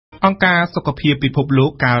អង្គការសុខភាពពិភពលោក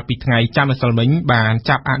កាលពីថ្ងៃច័ន្ទម្សិលមិញបាន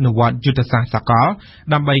ចាប់អនុវត្តយុទ្ធសាស្ត្រសកល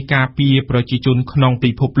ដើម្បីការពារប្រជាជនក្នុង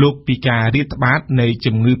ពិភពលោកពីការរាតត្បាតនៃ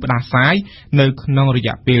ជំងឺផ្ដាសាយនៅក្នុងរ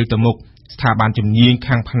យៈពេលទៅមុខស្ថាប័នជំនាញ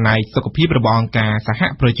ខាងផ្នែកសុខភាពរបស់អង្គការសហ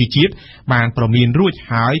ប្រជាជាតិបានប្រមានរួច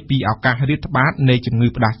ហើយពីឱកាសរាតត្បាតនៃជំងឺ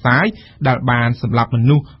ផ្ដាសាយដែលបានសម្លាប់ម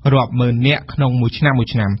នុស្សរាប់ម៉ឺននាក់ក្នុងមួយឆ្នាំ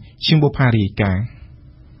ជាងបុផារីកា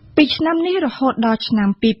ពីឆ្នាំនេះរហូតដល់ឆ្នាំ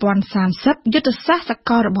2030យុទ្ធសាស្ត្រស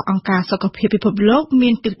កលរបស់អង្គការសុខភាពពិភពលោកមា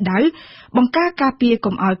នទិសដៅបង្ការការពារ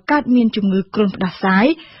កុំឲ្យកើតមានជំងឺគ្រុនផ្ដាសាយ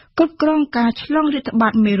គ្រប់គ្រងការឆ្លងរាតត្បា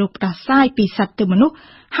តមេរោគផ្ដាសាយពីសត្វទៅមនុស្ស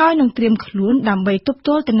ហើយនឹងត្រៀមខ្លួនដើម្បីទប់ទ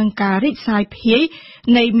ល់ទៅនឹងការរីកសាយភាយ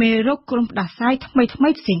នៃមេរោគគ្រុនផ្ដាសាយថ្មីៗ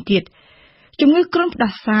ផ្សេងទៀតជំងឺគ្រុនផ្ដា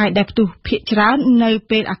សាយដែលផ្ទុះភាគច្រើននៅ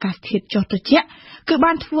ពេលអាកាសធាតុចុះត្រជាក់គឺ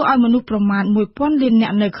បានធ្វើឲ្យមនុស្សប្រមាណ 1000 លាននា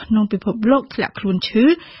ក់នៅក្នុងពិភពលោកធ្លាក់ខ្លួនឈឺ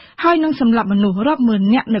ហើយនឹងសម្លាប់មនុស្សរាប់ម៉ឺន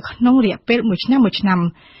នាក់នៅក្នុងរយៈពេលមួយឆ្នាំ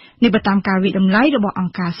នេះបើតាមការវិភាគតម្លៃរបស់អ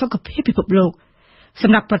ង្គការសុខភាពពិភពលោកស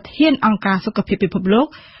ម្រាប់ប្រធានអង្គការសុខភាពពិភពលោក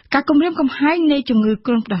ការគម្រាមកំហែងនៃជំងឺ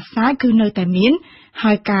គ្រុនផ្ដាសាយគឺនៅតែមាន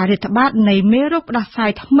ហើយការរាតត្បាតនៃមេរោគផ្ដាសាយ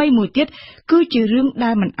ថ្មីមួយទៀតគឺជារឿង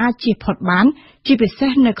ដែលមិនអាចជៀសផុតបានជាពិសេ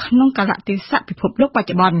សនៅក្នុងកាលៈទេសៈពិភពលោកបច្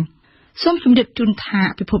ចុប្បន្នសូមជម្រាបជូនថា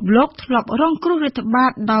ពិភពលោកធ្លាប់រងគ្រោះរាតត្បា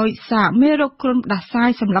តដោយសារមេរោគគ្រុនផ្ដាសាយ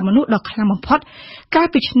សម្រាប់មនុស្សដ៏ខ្លាំងបំផុតកាល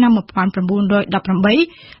ពីឆ្នាំ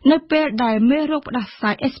1918នៅពេលដែលមេរោគផ្ដាសា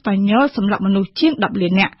យអេស្ប៉ាញ៉ុលសម្លាប់មនុស្សជាង10លា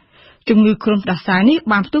ននាក់ជំងឺគ្រុនផ្ដាសាយនេះ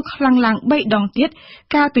បានផ្ទុះខ្លាំងឡើង3ដងទៀត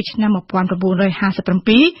កាលពីឆ្នាំ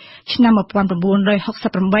1957ឆ្នាំ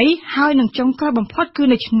1968ហើយនឹងចុងក្រោយបំផុតគឺ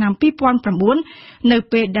នៅឆ្នាំ2009នៅ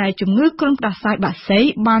ពេលដែលជំងឺគ្រុនផ្ដាសាយបាក់សី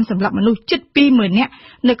បានសម្លាប់មនុស្សជិត 20,000 នាក់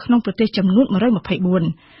នៅក្នុងប្រទេសចំនួន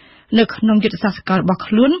124នៅក្នុងយុទ្ធសាស្ត្រសកលរបស់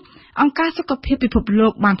ខ្លួនអង្គការសុខភាពពិភពលោ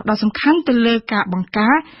កបានផ្ដោតសំខាន់ទៅលើការបង្កា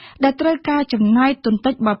រដែលត្រូវការចំណាយទុន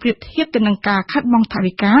តិចបើប្រៀបធៀបទៅនឹងការខាត់បង់ថ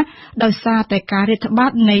វិកាដោយសារតែការរាតត្បា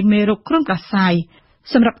តនៃមេរោគគ្រុនផ្ដាសាយ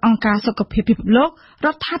សម្រាប់អង្គការសុខភាពពិភពលោករ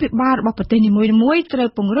ដ្ឋាភិបាលរបស់ប្រទេសនីមួយៗត្រូវ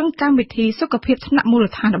ពង្រឹងកម្មវិធីសុខភាពថ្នាក់មូល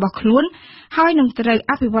ដ្ឋានរបស់ខ្លួនហើយនឹងត្រូវ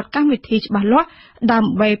អភិវឌ្ឍកម្មវិធីច្បាស់លាស់ដើ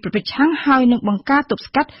ម្បីប្រឆាំងហើយនឹងបង្ការទប់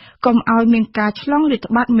ស្កាត់កុំឲ្យមានការឆ្លងរាត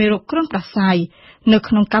ត្បាតមេរោគគ្រុនផ្ដាសាយនៅ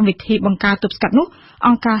ក្នុងកម្មវិធីបង្ការទប់ស្កាត់នោះអ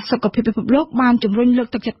ង្គការសុខភាពពិភពលោកបានជំរុញលើក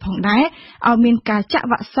ទឹកចិត្តផងដែរឲ្យមានការចាក់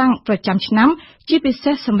វ៉ាក់សាំងប្រចាំឆ្នាំជាពិ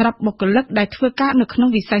សេសសម្រាប់បុគ្គលិកដែលធ្វើការនៅក្នុង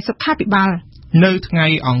វិស័យសុខាភិបាលនៅថ្ងៃ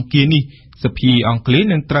អង្គារនេះសភាអង់គ្លេស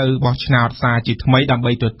នឹងត្រូវបោះឆ្នោតសារជាថ្មីដើម្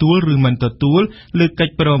បីទទួលឬមិនទទួលលើកិ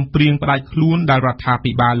ច្ចព្រមព្រៀងផ្ដាច់ខ្លួនដែលរដ្ឋា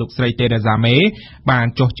ភិបាលលោកស្រីតេរ៉េសាមេបាន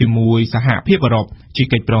ចុះជាមួយសហភាពអឺរ៉ុបជា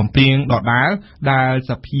កិច្ចព្រមព្រៀងដដែលដែល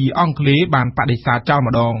សភាអង់គ្លេសបានបដិសេធចោល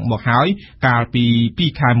ម្ដងមកហើយកាលពី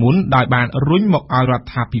2ខែមុនដោយបានរុញមកឲ្យរ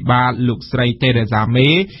ដ្ឋាភិបាលលោកស្រីតេរ៉េសាមេ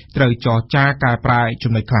ត្រូវចរចាកែប្រែ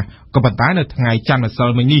ចំណុចខ្លះក៏ប៉ុន្តែនៅថ្ងៃច័ន្ទម្សិល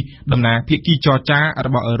មិញនេះតំណាងភាគីចរចារ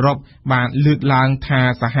បស់អឺរ៉ុបបានលើកឡើងថា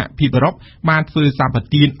សហភាពអឺរ៉ុបបានធ្វើសម្ប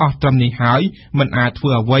ទានអស់ត្រឹមនេះហើយមិនអាចធ្វើ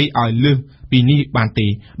អ្វីឲ្យលើសពីនេះបានទេ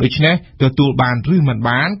ដូច្នេះទទួលបានឬមិន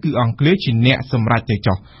បានគឺអង់គ្លេសជាអ្នកសម្រេចទៅ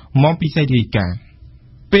ចុះមកពីសេចក្តីការ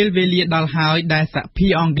ពេលវេលាដល់ហើយដែលសហភា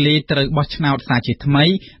ពអង់គ្លេសត្រូវបោះឆ្នោតសារជាថ្មី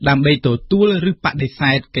ដើម្បីទទួលឬបដិ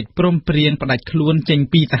សេធកិច្ចព្រមព្រៀងផ្ដាច់ខ្លួនចេញ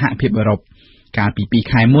ពីសហភាពអឺរ៉ុបកាលពី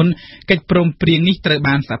2ខែមុនកិច្ចព្រមព្រៀងនេះត្រូវ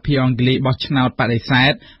បានសហភាពអង់គ្លេសបោះឆ្នោតបដិសេ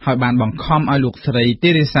ធហើយបានបង្ខំឲ្យលោកស្រីតេ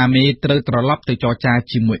រ៉េសាមេត្រូវត្រឡប់ទៅចរចា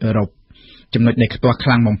ជាមួយអឺរ៉ុបចំណុចដែលខ្ទាស់ខ្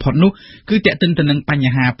លាំងបំផុតនោះគឺទាក់ទិនទៅនឹងប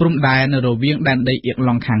ញ្ហាព្រំដែនរវាងដែនដីអៀកឡ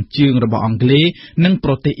ង់ខាងជើងរបស់អង់គ្លេសនិង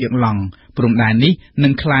ប្រទេសអៀកឡង់ព្រំដែននេះនឹ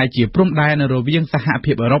ងក្លាយជាព្រំដែនរវាងសហ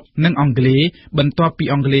ភាពអឺរ៉ុបនិងអង់គ្លេសបន្ទាប់ពី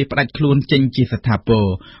អង់គ្លេសផ្ដាច់ខ្លួនចេញជាស្ថាពរ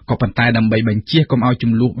ក៏ប៉ុន្តែដើម្បីបញ្ជៀសកុំឲ្យ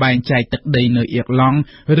ចំនួនបែងចែកទឹកដីនៅអៀកឡង់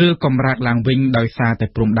ឬកំរើកឡើងវិញដោយសារតែ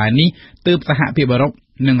ព្រំដែននេះទើបសហភាពអឺរ៉ុប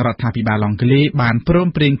និងរដ្ឋាភិបាលអង់គ្លេសបានព្រម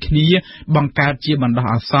ព្រៀងគ្នាបង្កើតជាបណ្ដោះ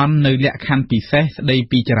អាសន្ននៅលក្ខខណ្ឌពិសេសស្ដី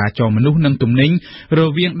ពីចរាចរណ៍មនុស្សនិងទំនិញរ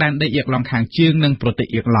វាងដែនដីអៀកឡង់ខាងជើងនិងប្រទេស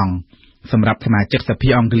អៀកឡង់សម្រាប់សមាជិកសភា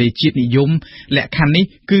អង់គ្លេសជាតិនិយមលក្ខខណ្ឌនេះ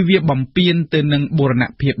គឺវាបំពានទៅនឹងបូរណ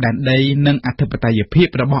ភាពដែនដីនិងអធិបតេយ្យភាព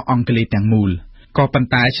របស់អង់គ្លេសទាំងមូលក៏ប៉ុន្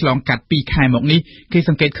តែឆ្លងកាត់2ខែមកនេះគេស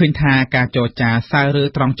ង្កេតឃើញថាការចរចាសើរើ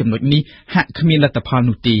ត្រង់ចំណុចនេះហាក់គ្មានលទ្ធផល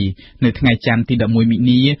នោះទេនៅថ្ងៃច័ន្ទទី11មិនិ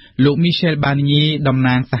នាលោក Michel Barnier តំ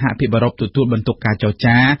ណាងសហភាពអឺរ៉ុបទទួលបន្ទុកការចរ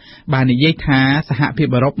ចាបាននិយាយថាសហភាព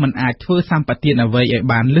អឺរ៉ុបមិនអាចធ្វើសម្បទានអ្វីឲ្យ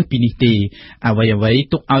បានលើសពីនេះទេអ្វី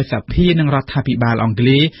ទុកឲ្យសភានិងរដ្ឋាភិបាលអង់គ្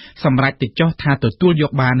លេសសម្រេចទៅចុះថាទទួលយ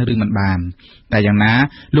កបានឬមិនបានតែយ៉ាងណា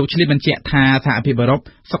លោកឆ្លៀតបញ្ជាក់ថាសហភាពអឺរ៉ុប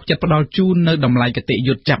សុខចិត្តផ្ដល់ជូននៅតម្លៃគតិ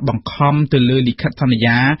យុត្តចាប់បង្ខំទៅលើលិខិតសន្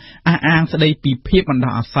យាអះអាងស្ដីពីភាពបណ្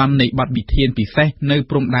ដោះអាសន្ននៃបទវិធានពិសេសនៅ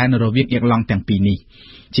ព្រំដែនរវាងអៀកឡង់ទាំងពីរនេះ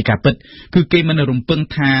ជាការពិតគឺគេមិនរំពឹង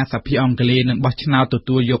ថាសភាអង់គ្លេសនឹងបោះឆ្នោតទ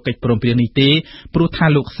ទួលយកកិច្ចព្រមព្រៀងនេះទេព្រោះថា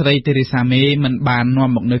លោកស្រី Theresa May មិនបាននាំ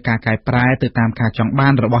មកនូវការកែប្រែទៅតាមការចង់បា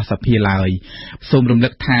នរបស់សភាឡើយសូមរំលឹ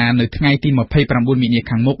កថានៅថ្ងៃទី29មីនា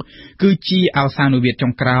ខាងមុខគឺជាអវសានុវាទចុ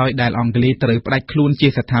ងក្រោយដែលអង់គ្លេសត្រូវផ្ដាច់ខ្លួនជា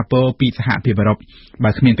ស្ថាពរពីសហភាពអឺរ៉ុប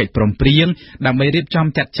បើគ្មានកិច្ចព្រមព្រៀងដើម្បីរៀបចំ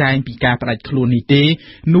ចាត់ចែងពីការផ្ដាច់ខ្លួននេះទេ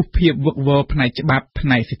នោះភាពវឹកវរផ្នែកច្បាប់ផ្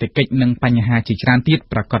នែកសេដ្ឋកិច្ចនិងបញ្ហាជាច្រើនទៀត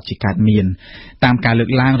ប្រកាសជាកើតមានតាមការលើ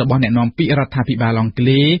កឡើងរបស់អ្នកនាំពាក្យរដ្ឋាភិបាលអង់គ្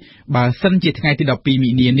លេសបើសិនជាថ្ងៃទី12មី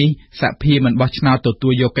នានេះសហភាពមិនបោះឆ្នោតទទួ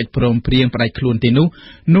លយកកិច្ចព្រមព្រៀងផ្ដាច់ខ្លួនទេនោះ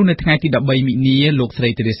នៅថ្ងៃទី13មីនាលោកស្រី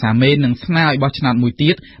Theresa May នឹងស្នើឲ្យបោះឆ្នោតមួយ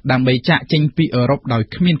ទៀតដើម្បីចាកចេញពីអឺរ៉ុបដោយ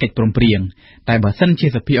គ្មានកិច្ចព្រមព្រៀងតែបើសិនជា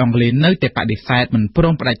សភាអង់គ្លេសនៅតែបដិសេធមិនព្រ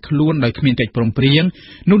មផ្ដាច់ខ្លួនដោយគ្មានកិច្ចព្រមព្រៀង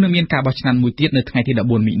នោះនឹងមានការបោះឆ្នោតមួយទៀតនៅថ្ងៃទី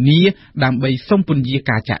14មីនាដើម្បីសុំពន្យា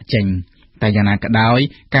ការចាកចេញតែយ៉ាងណាក៏ដោយ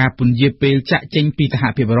ការពន្យាពេលចាក់ចេញពីសហ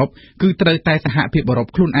ភាពអឺរ៉ុបគឺត្រូវតែសហភាពអឺរ៉ុប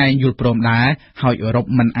ខ្លួនឯងយល់ព្រមដែរហើយអឺរ៉ុប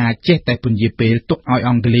មិនអាចចេះតែពន្យាពេលទុកឲ្យ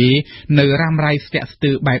អង់គ្លេសនៅរ៉ាំរ៉ៃស្ទាក់ស្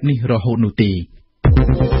ទើរបែបនេះរហូតនោះទេ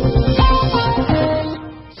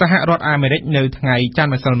សហរដ្ឋអាមេរិកនៅថ្ងៃច័ន្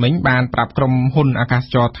ទម្សិលមិញបានប្រាប់ក្រុមហ៊ុនអាកាស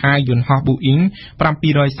ចរណ៍ថាយន្តហោះ Boeing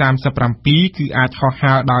 737គឺអាចហោះ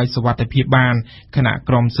ហើរដោយសុវត្ថិភាពបានខណៈ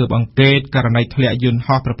ក្រុមស៊ើបអង្កេតករណីធ្លាក់យន្ត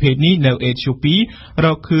ហោះប្រភេទនេះនៅអេត្យូពីរ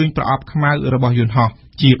កឃើញប្រអប់ខ្មៅរបស់យន្តហោះ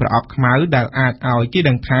ជាប្រអប់ខ្មៅដែលអាចឲ្យគេ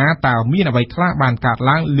ដឹងថាតើមានអ្វីខ្លះបានកើត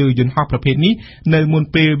ឡើងលើយន្តហោះប្រភេទនេះនៅមុន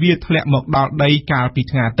ពេលវាធ្លាក់មកដល់ដីកាលពី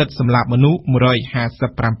ថ្ងៃអាទិត្យសម្លាប់មនុស្ស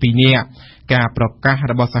157នាក់ការប្រកាស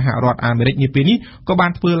របស់សហរដ្ឋអាមេរិកនាពេលនេះក៏បា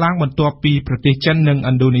នធ្វើឡើងបន្ទាប់ពីប្រទេសចិននិង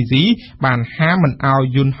ឥណ្ឌូនេស៊ីបានហាមមិនឲ្យ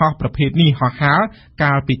យន្តហោះប្រភេទនេះហោះហើរ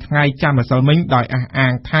កាលពីថ្ងៃច័ន្ទម្សិលមិញដោយអះអា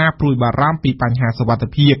ងថាព្រួយបារម្ភពីបញ្ហាសុវត្ថិ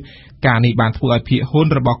ភាពការនេះបានធ្វើឲ្យភាគហ៊ុន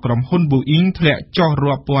របស់ក្រុមហ៊ុន Boeing ធ្លាក់ចុះ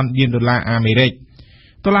រាប់ពាន់លានដុល្លារអាមេរិក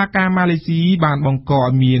តុលាការម៉ាឡេស៊ីបានបង្កឲ្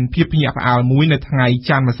យមានភាពភ្ញាក់ផ្អើលមួយនៅថ្ងៃ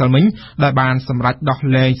ច័ន្ទម្សិលមិញដែលបានសម្រេចដោះ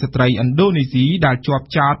លែងស្ត្រីឥណ្ឌូនេស៊ីដែលជាប់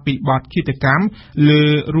ចោទពីបទឃាតកម្មលើ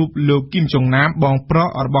រូបលោកគីមចុងណាមបងប្រុស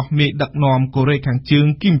របស់មេដឹកនាំកូរ៉េខាងជើង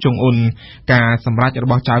គីមចុងអ៊ុនការសម្រេចរ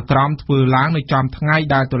បស់ចៅក្រមធ្វើឡើងនៅចំថ្ងៃ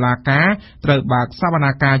ដែលតុលាការត្រូវបើកសវ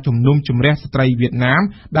នាការជំនុំជម្រះស្ត្រីវៀតណាម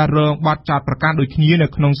ដែលរងបទចោទប្រកាន់ដូចគ្នានៅ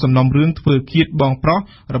ក្នុងសំណុំរឿងធ្វើឃាតបងប្រុស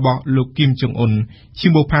របស់លោកគីមចុងអ៊ុនឈី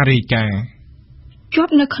មបូផារីកាជា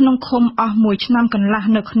ប់នៅក្នុងឃុំអស់មួយឆ្នាំកន្លះ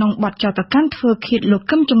នៅក្នុងបទចោទប្រកាន់ធ្វើឃាតលោក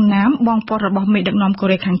គឹមចុងណាមបងប្អូនរបស់មេដឹកនាំកូ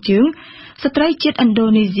រ៉េខាងជើងស្ត្រីជាតិឥណ្ឌូ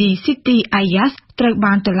នេស៊ីស៊ីទីអាយ៉ាសត្រូវ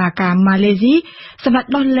បានតុលាការម៉ាឡេស៊ីសម្រេច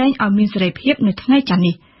ដោះលែងឲ្យមានសេរីភាពនៅថ្ងៃច័ន្ទ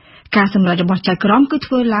នេះការសម្រេចរបស់ចៅក្រមគឺ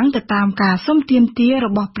ធ្វើឡើងទៅតាមការសុំទាមទាររ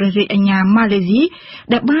បស់ព្រះរាជអាជ្ញាម៉ាឡេស៊ី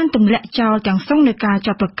ដែលបានទម្លាក់ចោលទាំងស្រុងនៃការ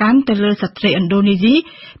ចោទប្រកាន់ទៅលើស្ត្រីឥណ្ឌូនេស៊ី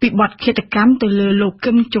ពីបទឃាតកម្មទៅលើលោក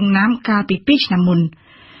គឹមចុងណាមកាលពី2ឆ្នាំមុន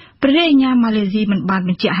ព្រះរាជអាជ្ញាម៉ាឡេស៊ីមិនបានប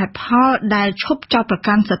ញ្ជាក់ហេតុផលដែលឈប់ចោទប្រ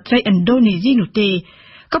កាន់ស្ត្រីឥណ្ឌូនេស៊ីនោះទេ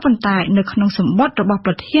ក៏ប៉ុន្តែនៅក្នុងសម្បត្តិរបស់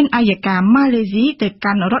ប្រធានអัยការម៉ាឡេស៊ីទៅ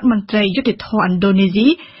កាន់រដ្ឋមន្ត្រីយុតិធធម៌ឥណ្ឌូនេស៊ី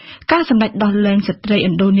ការសម្ដែងដោះលែងស្ត្រីឥ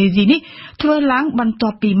ណ្ឌូនេស៊ីនេះធ្វើឡើងបន្ទា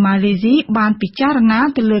ប់ពីម៉ាឡេស៊ីបានពិចារណា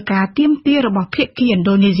ទៅលើការទាមទាររបស់ភាគីឥណ្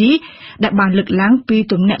ឌូនេស៊ីដែលបានលើកឡើងពី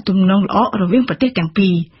ទំនាក់ទំនងល្អរវាងប្រទេសទាំងពី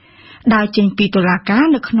រដើរចេញពីតុលាការ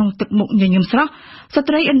នៅក្នុងទឹកមុខញញឹមស្រស់ស្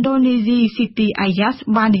ត្រីឥណ្ឌូនេស៊ីស៊ីទីអាយ៉ាស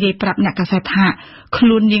បាននិយាយប្រាប់អ្នកកាសែតថាខ្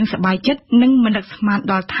លួននាងសប្បាយចិត្តនិងមិននឹកស្មាន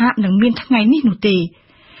ដល់ថានឹងមានថ្ងៃនេះនោះទេ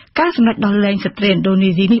ការសម្រេចដោះលែងស្ត្រីឥណ្ឌូនេ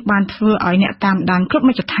ស៊ីនេះបានធ្វើឲ្យអ្នកតាមដានគ្រប់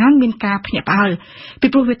មជ្ឈដ្ឋានមានការភ្ញាក់ផ្អើលពី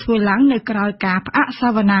ព្រោះវាធ្វើឡើងនៅក្រៅការផ្អាកស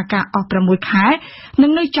វនាការអស់6ខែនិ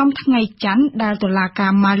ងនៅចំថ្ងៃច័ន្ទដែលតុលាកា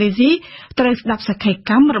រម៉ាឡេស៊ីត្រូវស្ដាប់សក្ខី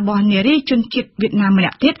កម្មរបស់នារីជនជាតិវៀតណាមម្នា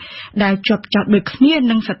ក់ទៀតដែលជាប់ចោទដូចគ្នា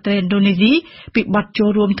នឹងស្ត្រីឥណ្ឌូនេស៊ីពីបទចូល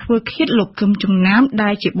រួមធ្វើឃាតលោកគឹមចុងណាមដែ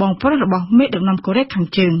លជាបងប្រុសរបស់មេដឹកនាំកូរ៉េខាង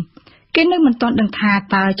ជើងគេនៅមិនទាន់ដឹងថា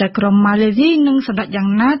តើចៅក្រមម៉ាឡេស៊ីនឹងសម្រេចយ៉ាង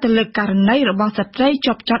ណាទៅលើករណីរបស់ស្ត្រី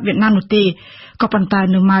ជាប់ចោទវៀតណាមនោះទេក៏ប៉ុន្តែ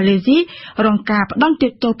នៅម៉ាឡេស៊ីរងការផ្ដន្ទា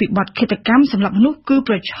ទោសពីបទឃាតកម្មសម្រាប់មនុស្សគឺ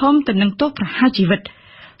ប្រឈមទៅនឹងទោសប្រហារជីវិត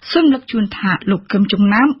សូមលើកជូនថាលោកគឹមចុង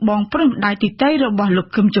ណាមបងប្រុសម្ដាយទីតីរបស់លោក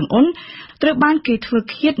គឹមចុងអ៊ុនត្រូវបានគេធ្វើ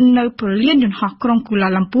ឃាតនៅព្រលានយន្តហោះក្រុងគូឡា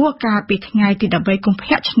ឡាំពួរកាលពីថ្ងៃទី13កុម្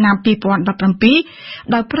ភៈឆ្នាំ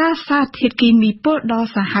2017ដោយប្រើសារធាតុគីមីពុលដ៏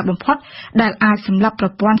សាហាវបំផុតដែលអាចសម្លាប់ប្រ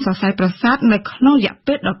ព័ន្ធសរសៃប្រសាទនៅក្នុងរយៈ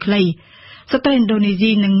ពេលដ៏ខ្លីស្ត្រីឥណ្ឌូនេ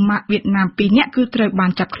ស៊ីនិងម៉ាកវៀតណាម2នាក់គឺត្រូវបា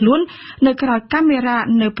នចាប់ខ្លួននៅក្រៅកាមេរ៉ា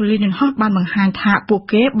នៅព្រលានយន្តហោះបានបង្ហាញថាពួក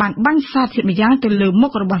គេបានបាញ់សារធាតុម្យ៉ាងទៅលើមុ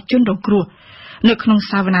ខរបស់ជនរងគ្រោះនៅក្នុង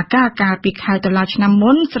សវនាការកាលពីខែតុលាឆ្នាំ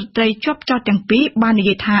មុនស្ត្រីជាប់ចោទទាំងពីរបាននិ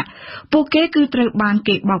យាយថាពួកគេគឺត្រូវបាន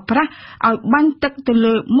គេបោកប្រាស់ឲ្យបាញ់ទឹកទៅ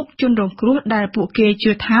លើមុខជនរងគ្រោះដែលពួកគេ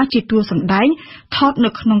ជឿថាជាតួសម្ដែងថតនៅ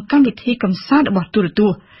ក្នុងកម្មវិធីកម្សាន្តរបស់ទូរទ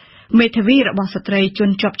ស្សន៍ មេធាវីរបស់ស្ត្រីជន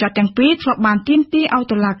ជាប់ចោទទាំងពីរធ្លាប់បានទាមទារឲ្យ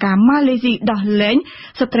តុលាការម៉ាឡេស៊ីដោះលែង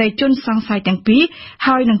ស្ត្រីជនសង្ស័យទាំងពីរ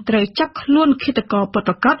ហើយនឹងត្រូវចាប់ខ្លួនឃាតករពិត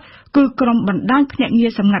ប្រាកដគឺក្រុមបណ្ដាញភ្នាក់ងា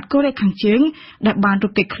រសម្ងាត់កូរ៉េខាងជើងដែលបានរ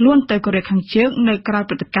ត់គេចខ្លួនទៅកូរ៉េខាងជើងនៅក្រៅ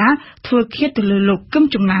ព្រឹត្តិការណ៍ធ្វើឃាតទៅលើលោកគឹម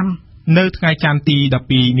ចំណាំនៅថ្ងៃច័ន្ទទី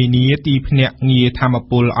12មីនាទីភ្នាក់ងារធម្ម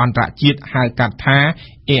ពលអន្តរជាតិហៅកាត់ថា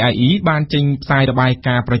AIE បានចេញផ្សាយរបាយ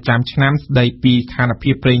ការណ៍ប្រចាំឆ្នាំស្ដីពីស្ថាន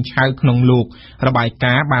ភាពប្រេងឆៅក្នុងលោករបាយ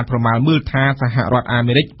ការណ៍បានប្រមាលមើលថាសហរដ្ឋអា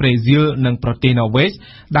មេរិកប្រេស៊ីលនិងប្រទេសណ័រវេស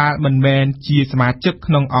ដែលមិនមែនជាសមាជិក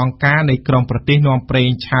ក្នុងអង្គការនៃក្រុមប្រទេសនាំប្រេង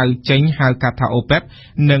ឆៅចេញហៅកាត់ថា OPEC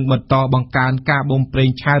នឹងបន្តបង្កើនការបូមប្រេង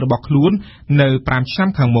ឆៅរបស់ខ្លួននៅ5ឆ្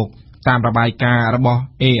នាំខាងមុខតាមរបាយការណ៍របស់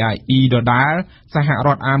AIE ដដែលសហរ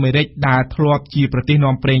ដ្ឋអាមេរិកដែលធ្លាប់ជាប្រទេស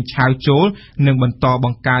នាំប្រេងឆៅចូលនឹងបន្តប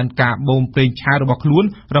ង្កើនការបូមប្រេងឆៅរបស់ខ្លួន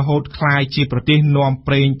រហូតក្លាយជាប្រទេសនាំ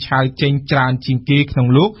ប្រេងឆៅចេញច្រើនជាងគេក្នុង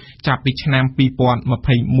លោកចាប់ពីឆ្នាំ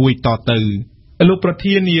2021តទៅលោកប្រ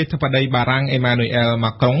ធានាធិបតីបារាំងអេម៉ានូអែល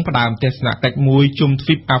ម៉ាក្រុងផ្ដើមទស្សនកិច្ចមួយជុំទ្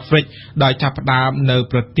វីបអាហ្វ្រិកដោយចាប់ផ្ដើមនៅ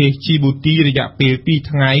ប្រទេសជីប៊ូទីរយៈពេល2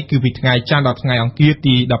ថ្ងៃគឺពីថ្ងៃច័ន្ទដល់ថ្ងៃអង្គារ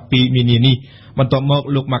ទី12មីនានេះបន្ទាប់មក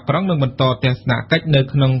លោកម៉ាក្រុងនឹងបន្តទស្សនកិច្ចនៅ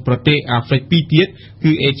ក្នុងប្រទេសអាហ្វ្រិក2ទៀត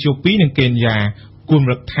គឺអេត្យូពីនិងកេនយ៉ាគុំ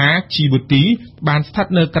រកថាជីប៊ូទីបានស្ថិត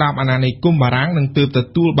នៅក្រោមអាណានិគមបារាំងនិងទើបទ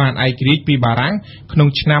ទួលបានឯករាជ្យពីបារាំងក្នុង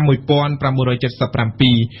ឆ្នាំ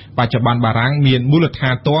1977បច្ចុប្បន្នបារាំងមានមូលដ្ឋា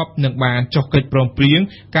នទ័ពនិងបានចុះកិច្ចព្រមព្រៀង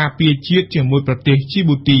ការពារជាតិជាមួយប្រទេសជី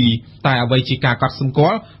ប៊ូទីតែអ្វីជាការកត់សម្គា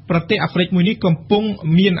ល់ប្រទេសអាហ្វ្រិកមួយនេះកំពុង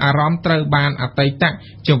មានអារម្មណ៍ត្រូវបានអតីត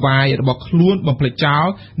ចៅហ្វាយរបស់ខ្លួនបំភ្លេចចោល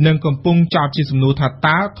និងកំពុងចោទជាសំណួរថា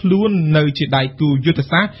តើខ្លួននៅជាដៃគូយុទ្ធ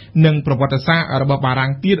សាស្ត្រនិងប្រវត្តិសាស្ត្ររបស់បារាំ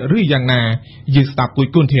ងទៀតឬយ៉ាងណាយើងស្ដាប់គួយ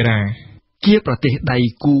គុណធីរ៉ាជាប្រទេសដៃ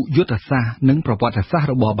គូយុទ្ធសាស្ត្រនិងប្រវត្តិសាស្ត្រ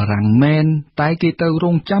របស់បារាំងមែនតែគេទៅរ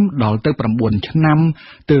ងចាំដល់ទៅ9ឆ្នាំ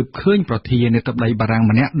ទើបឃើញប្រធានាធិបតីបារាំង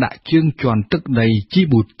ម្នាក់ដាក់ជើងជាន់ទឹកដីជី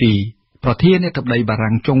ប៊ូទីប្រធានាធិបតីបា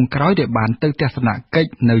រាំងចុងក្រោយដែលបានទៅទស្សនកិច្ច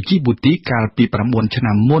នៅជីប៊ូទីកាលពី9ឆ្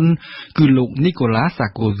នាំមុនគឺលោកនីកូឡាសា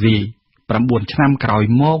កូស៊ី9ឆ្នាំក្រោយ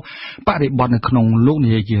មកបរិបទនៅក្នុងលោកនិ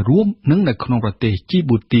យាយជារួមនិងនៅក្នុងប្រទេសជី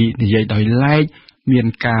ប៊ូទីនិយាយដោយឡែកមាន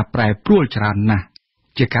ការប្រែប្រួលច្រើនណាស់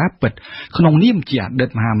ជាការពិតក្នុងនាមជាអតីត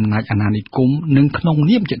មហាអំណាចអាណានិគមនិងក្នុង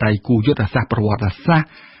នាមជាដៃគូយុទ្ធសាស្ត្រប្រវត្តិសាស្ត្រ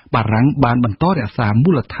បារាំងបានបន្តរក្សាមូ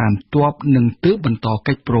លដ្ឋានទ័ពនិងទើបបន្ត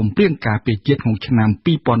កិច្ចព្រមព្រៀងការពារជាតិក្នុងឆ្នាំ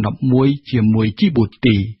2011ជាមួយជីប៊ូ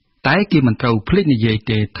ទីតែគេមិនត្រូវភ្លេចនិយាយ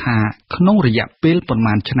ទេថាក្នុងរយៈពេលប៉ុន្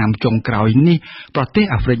មានឆ្នាំចុងក្រោយនេះប្រទេស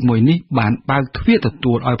អាហ្វ្រិកមួយនេះបានបើកទ្វារទ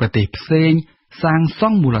ទួលឲ្យប្រទេសផ្សេងសាងស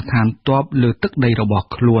ង់មូលដ្ឋានទ័ពលើទឹកដីរបស់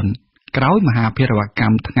ខ្លួនក្រោយមហាភារវក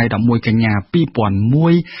ម្មថ្ងៃ11កញ្ញា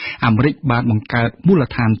2001អាមេរិកបានបង្កើតមូល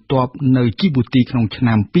ដ្ឋានទ័ពនៅជីប៊ូទីក្នុងឆ្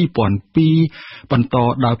នាំ2002បន្ត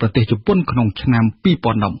ដោយប្រទេសជប៉ុនក្នុងឆ្នាំ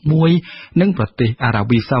2011និងប្រទេសអារ៉ា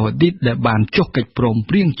វីសាអូឌីតដែលបានចុះកិច្ចព្រម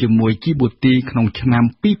ព្រៀងជាមួយជីប៊ូទីក្នុងឆ្នាំ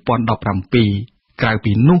2017ក្រៅ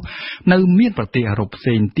ពីនោះនៅមានប្រទេសអឺរ៉ុបផ្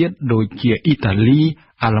សេងទៀតដូចជាអ៊ីតាលី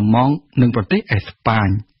អាល្លឺម៉ង់និងប្រទេសអេស្ប៉ាញ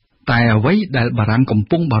តែអ្វីដែលបារាំងកំ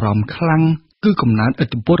ពុងបារម្ភខ្លាំងគឺកំណើនឥ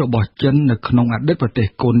ទ្ធិពលរបស់ចិននៅក្នុងអតីតប្រទេស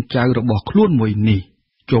កូនចៅរបស់ខ្លួនមួយនេះ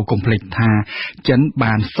ចូលកុំភ្លេចថាចិន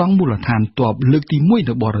បានសង់មូលដ្ឋានទ័ពលើកទី1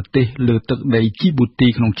នៅបរទេសលើទឹកដីជីប៊ូទី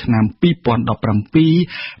ក្នុងឆ្នាំ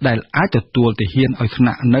2017ដែលអាចទទួលទាហានឲ្យស្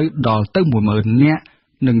នាក់នៅដល់ទៅ 100,000 នាក់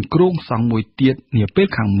និងគ្រោងសង់មួយទៀតនាពេល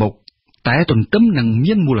ខាងមុខតែទន្ទឹមនឹង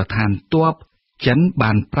មានមូលដ្ឋានទ័ពចិន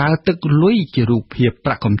បានប្រើទឹកលុយជារូបភាពប្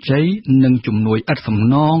រាក់កម្ចីនិងជំនួយឥតសំ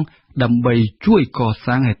ណងដើម្បីជួយក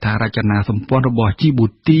សាងហេដ្ឋារចនាសម្ព័ន្ធរបស់ជីប៊ូ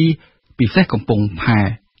ទីពិសេសកំពង់ផែ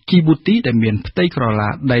ជីប៊ូទីដែលមានផ្ទៃក្រឡា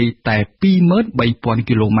ដីតែ 23,000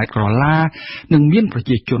 គីឡូម៉ែត្រក្រឡានិងមានប្រ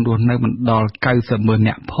ជាជនរស់នៅមិនដល់ 90,000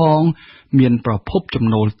 នាក់ផងមានប្រភពចំ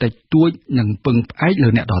ណូលតិចតួចនិងពឹងផ្អែកលើ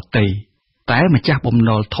អ្នកដទៃតែម្ចាស់បំ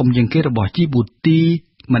ណុលធំជាងគេរបស់ជីប៊ូទី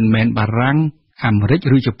មិនមែនបារាំងអាមេរិក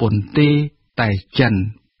ឬជប៉ុនទេតែចិន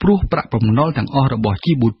ព្រោះប្រាក់បំណុលទាំងអស់របស់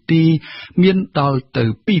ជីប៊ូទីមានដល់ទៅ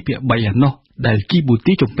2/3ឯណោះដែលជីប៊ូ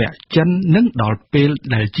ទីជំពាក់ចិននិងដល់ពេល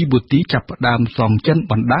ដែលជីប៊ូទីចាប់ផ្ដើមសងចិន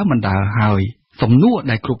បណ្ដើរហើយសំណួរ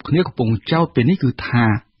ដែលគ្រប់គ្នាកំពុងចោទពេលនេះគឺថា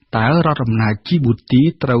តើរដ្ឋអំណាចជីប៊ូទី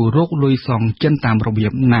ត្រូវរកលុយសងចិនតាមរបៀ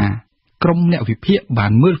បណាក្រុមអ្នកវិភាគបា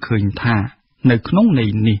នមើលឃើញថានៅក្នុងន័យ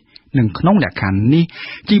នេះនិងក្នុងលក្ខខណ្ឌនេះ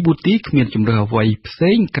ជីប៊ូទីគ្មានជំរឿអ្វីផ្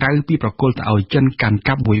សេងក្រៅពីប្រគល់ទៅឲ្យចិនកាន់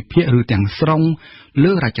កាប់មួយភាគឬទាំងស្រុង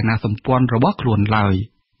លើរចនាសម្ព័ន្ធរបស់ខ្លួនឡើយ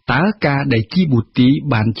តើការដែលជីប៊ូទី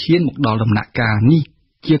បានឈានមកដល់ដំណាក់កាលនេះ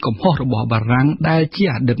ជាកំហុសរបស់បារាំងដែលជា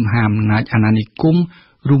អតីតមហាអំណាចអាណានិគម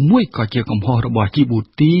ឬមួយក៏ជាកំហុសរបស់ជីប៊ូ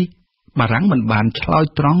ទីបារាំងមិនបានឆ្លើយ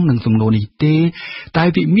ត្រង់នឹងសំណួរនេះទេតែ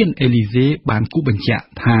វិមានអេលីសេបានគូបញ្ជាក់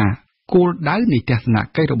ថា គោលដៅនៃទស្សន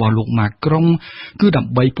កិច្ចរបស់លោកម៉ាក្រុងគឺដើ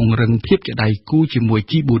ម្បីពង្រឹងភាពជាដៃគូជាមួយ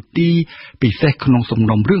ជីបូទីពិសេសក្នុងសំ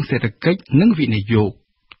ណុំរឿងសេដ្ឋកិច្ចនិងវិនិយោគ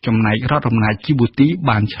ចំណែករដ្ឋអំណាចជីបូទី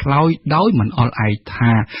បានឆ្លើយដោយមិនអល់ឯក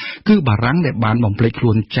ថាគឺបារាំងដែលបានបំភ្លេចខ្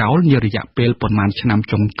លួនចោលនារយៈពេលប៉ុន្មានឆ្នាំ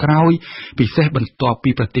ចុងក្រោយពិសេសបន្ទាប់ពី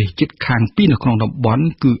ប្រទេសជិតខាងពីរនៅក្នុងតំបន់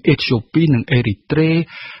គឺអេត្យូពីនិងអេរីត្រេ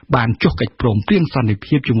បានចុះកិច្ចព្រមព្រៀងសន្តិ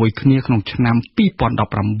ភាពជាមួយគ្នាក្នុងឆ្នាំ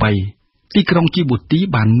2018ទីក្រុងជីបូទី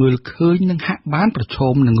បានមើលឃើញនិងហាក់បានប្រឈ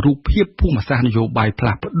មនឹងរូបភាពភូមិសាស្ត្រនយោបាយផ្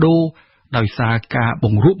លាស់ប្ដូរដោយសារការប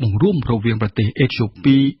ង្រួបបង្រួមរវាងប្រទេសអេត្យូ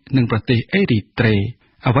ពីនិងប្រទេសអេរីត្រេ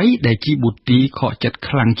អ្វីដែលជីបូទីខកចិត្ត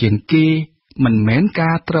ខ្លាំងជាងគេមិនមែន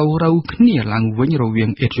ការត្រូវរូវគ្នាឡើងវិញរវាង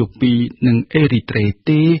អេត្យូពីនិងអេរីត្រេ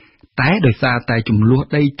ទេតែដោយសារតែចំនួន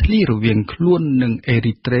ដីធ្លីរវាងខ្លួននិងអេ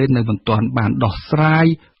រីត្រេនៅមិនទាន់បានដោះស្រាយ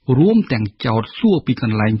រួមទាំងចោទសួរពីក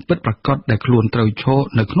ន្លែងពិតប្រាកដដែលខ្លួនត្រូវឈរ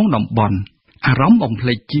នៅក្នុងតំបន់អារម្មណ៍បំភ្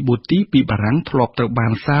លេចជីបូទីពីបារាំងធ្លាប់ត្រូវបា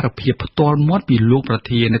នសារភាពផ្ទាល់មាត់ពីលោកប្រ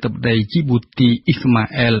ធានាធិបតីជីបូទីអ៊ីស្ម៉ា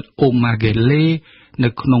អែលអូម៉ាហ្គេឡេនៅ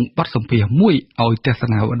ក្នុងបទសម្ភាសន៍មួយឲ្យទស្ស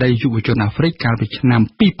នាវដ្តីយុវជនអាហ្វ្រិកកាលពីឆ្នាំ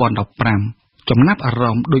2015ចំណាប់អារ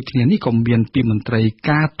ម្មណ៍ដូចគ្នានេះក៏មានពីមន្ត្រី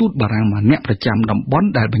ការទូតបារាំងម្នាក់ប្រចាំតំបន់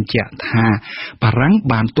ដែលបញ្ជាក់ថាបារាំង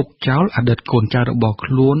បានទុកចោលអតីតកូនចៅរបស់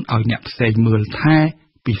ខ្លួនឲ្យអ្នកផ្សេងមើលថែ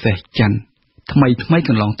ពិសេសចិនថ្មីក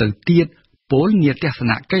ន្លងទៅទៀតពលងារទស្ស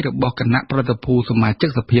នកិច្ចរបស់គណៈប្រតិភូសមាជិក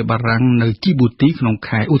សភាបារាំងនៅជីបូទីក្នុង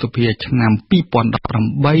ខែឧសភាឆ្នាំ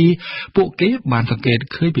2018ពួកគេបានសង្កេត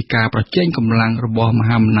ឃើញពីការប្រជែងកម្លាំងរបស់ម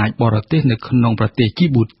ហាអំណាចបរទេសនៅក្នុងប្រទេសជី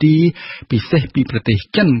បូទីពិសេសពីប្រទេស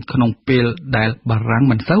ចិនក្នុងពេលដែលបារាំង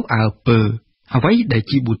មិនសូវអើពើអ្វីដែល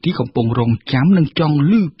ជីបូទីកំពុងរងចាំនិងចង់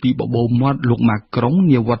ឮពីបបោមាត់លោកម៉ាក្រុង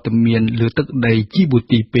នាវត្តមានលើទឹកដីជីបូ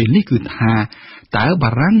ទីពេលនេះគឺថាតើបា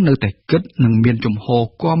រាំងនៅតែគិតនិងមានជំហរ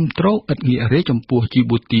គាំទ្រឥតងាករេចំពោះជី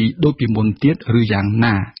បូទីដូចពីមុនទៀតឬយ៉ាង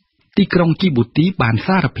ណាទីក្រុងជីបូទីបាន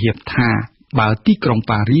សារភាពថាបើទីក្រុង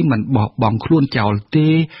ប៉ារីមិនបោះបង់ខ្លួនចោលទេ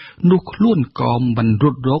នោះខ្លួនក៏មិនរ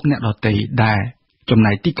ត់រកអ្នកដទៃដែរចំ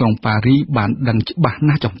ណែកទីក្រុងប៉ារីបានដឹងច្បាស់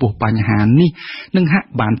ណាស់ចំពោះបញ្ហានេះនិងហាក់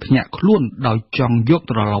បានភ្ញាក់ខ្លួនដោយចង់យក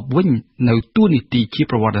ត្រឡប់វិញនៅទួលនីតិជា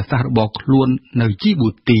ប្រវត្តិសាស្ត្ររបស់ខ្លួននៅជីបូ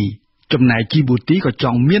ទីចំណែកជីបូទីក៏ច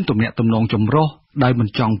ង់មានទំនាក់ទំនងចម្រុះដោយមិន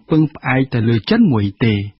ចង់ពឹងផ្អែកទៅលើចិនមួយ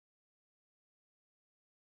ទេ